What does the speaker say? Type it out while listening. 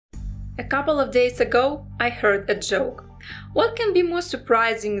A couple of days ago, I heard a joke. What can be more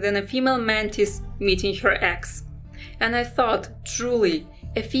surprising than a female mantis meeting her ex? And I thought, truly,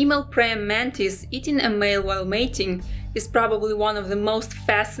 a female praying mantis eating a male while mating is probably one of the most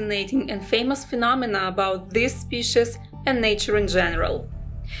fascinating and famous phenomena about this species and nature in general.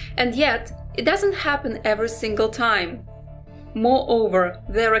 And yet, it doesn't happen every single time. Moreover,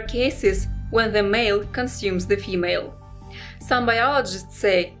 there are cases when the male consumes the female. Some biologists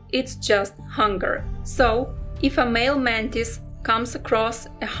say it's just hunger. So, if a male mantis comes across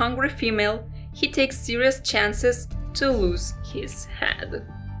a hungry female, he takes serious chances to lose his head.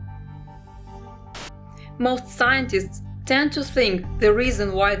 Most scientists tend to think the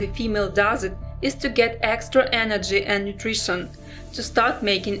reason why the female does it is to get extra energy and nutrition to start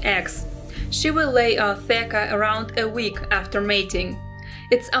making eggs. She will lay a theca around a week after mating.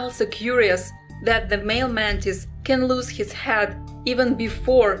 It's also curious that the male mantis can lose his head even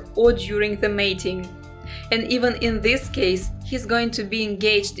before or during the mating. And even in this case, he's going to be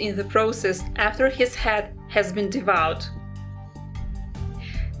engaged in the process after his head has been devoured.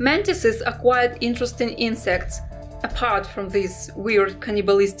 Mantises are quite interesting insects, apart from this weird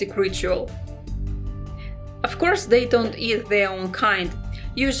cannibalistic ritual. Of course, they don't eat their own kind.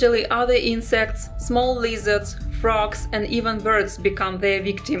 Usually other insects, small lizards, frogs and even birds become their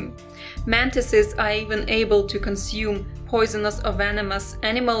victim. Mantises are even able to consume poisonous or venomous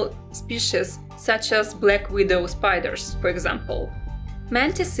animal species such as black widow spiders, for example.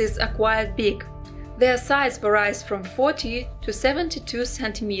 Mantises are quite big. Their size varies from 40 to 72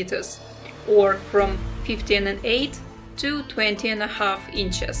 centimeters, or from 15.8 to 20.5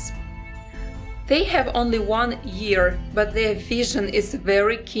 inches. They have only one ear, but their vision is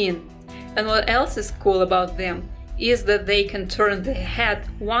very keen. And what else is cool about them is that they can turn their head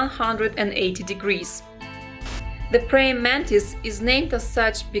 180 degrees. The praying mantis is named as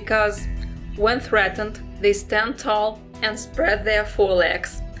such because, when threatened, they stand tall and spread their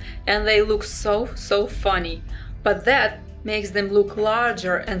forelegs, and they look so funny, but that makes them look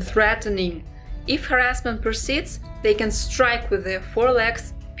larger and threatening. If harassment persists, they can strike with their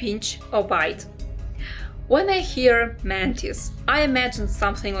forelegs, pinch or bite. When I hear mantis, I imagine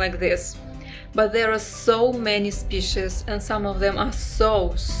something like this. But there are so many species and some of them are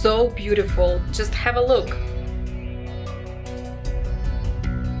so beautiful. Just have a look.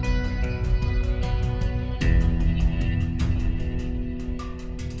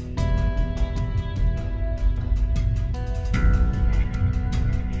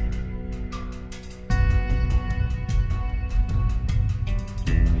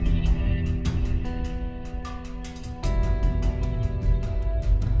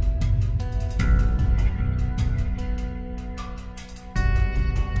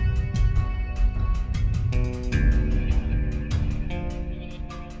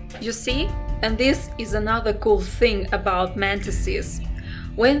 You see? And this is another cool thing about mantises.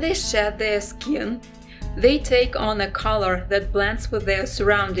 When they shed their skin, they take on a color that blends with their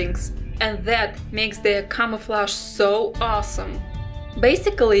surroundings, and that makes their camouflage so awesome.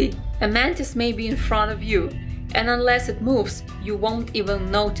 Basically, a mantis may be in front of you, and unless it moves, you won't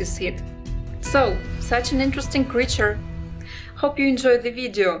even notice it. So, such an interesting creature. Hope you enjoyed the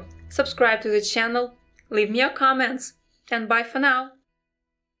video. Subscribe to the channel, leave me your comments, and bye for now!